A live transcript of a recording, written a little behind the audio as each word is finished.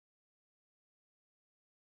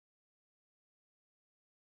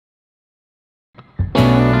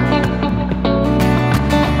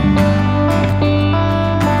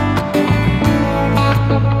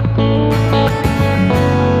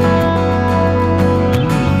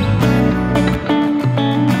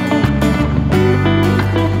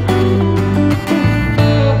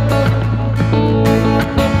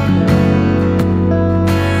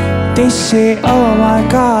say, oh my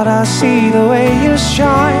God, I see the way you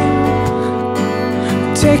shine.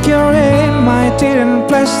 Take your hand, I didn't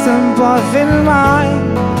place them both in mine.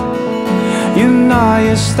 You know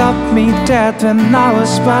you stopped me dead when I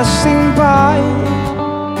was passing by.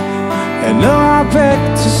 And now I beg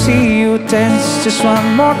to see you dance just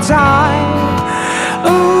one more time.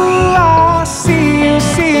 Ooh, I see you,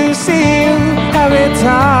 see you, see you every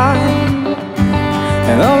time.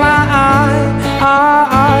 And oh my,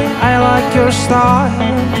 I like your style.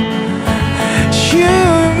 You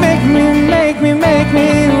make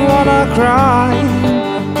me wanna cry.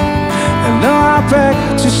 And now I beg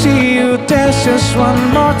to see you dance just one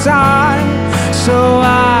more time. So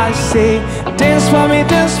I say, dance for me,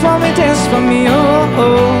 dance for me, dance for me, oh,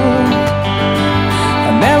 oh.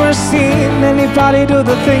 I've never seen anybody do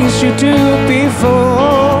the things you do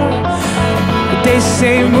before. They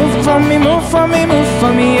say, move for me, move for me, move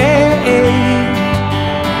for me, yeah, yeah.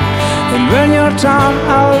 And when you're done,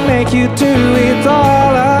 I'll make you do it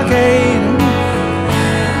all again.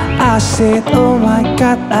 I said, oh my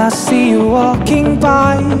God, I see you walking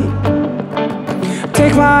by.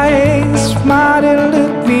 Take my hand, smile and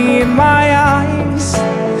look me in my eyes.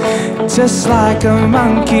 Just like a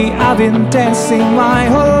monkey, I've been dancing my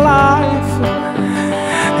whole life.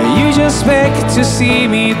 You just beg to see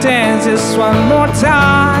me dance just one more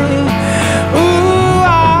time. Ooh,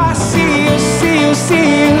 I see you, see you, see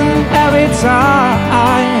you every time.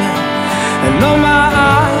 And oh my,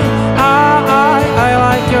 I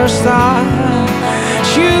like your style.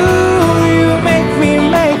 You make me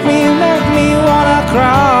wanna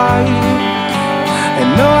cry. And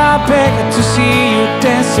no, I beg to see you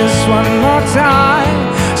dance just one more time.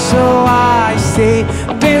 So I say,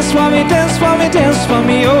 dance for me, dance for me, dance for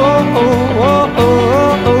me, oh, oh, oh,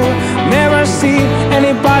 oh, oh. Never seen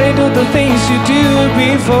anybody do the things you do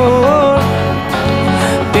before.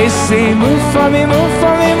 They say, move for me, move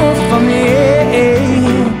for me, move for me,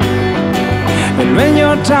 yeah. And when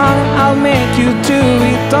you're done, I'll make you do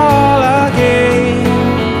it all again.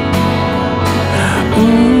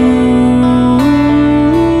 Ooh.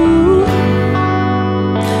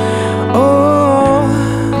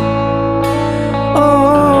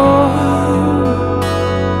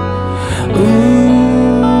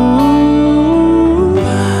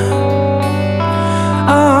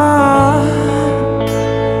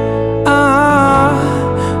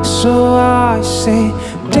 So I say,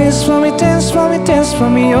 dance for me, dance for me, dance for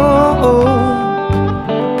me, oh, oh.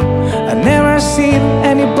 I've never seen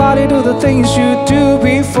anybody do the things you do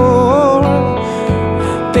before.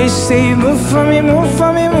 They say, move for me, move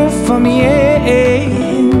for me, move for me, yeah.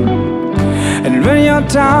 And when you're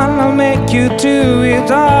done, I'll make you do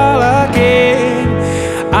it all again.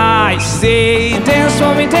 I say, dance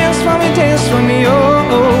for me, dance for me, dance for me, oh,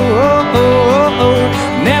 oh, oh, oh, oh.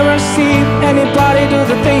 Never seen anybody do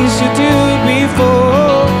the things you do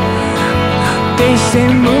before. They say,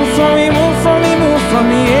 move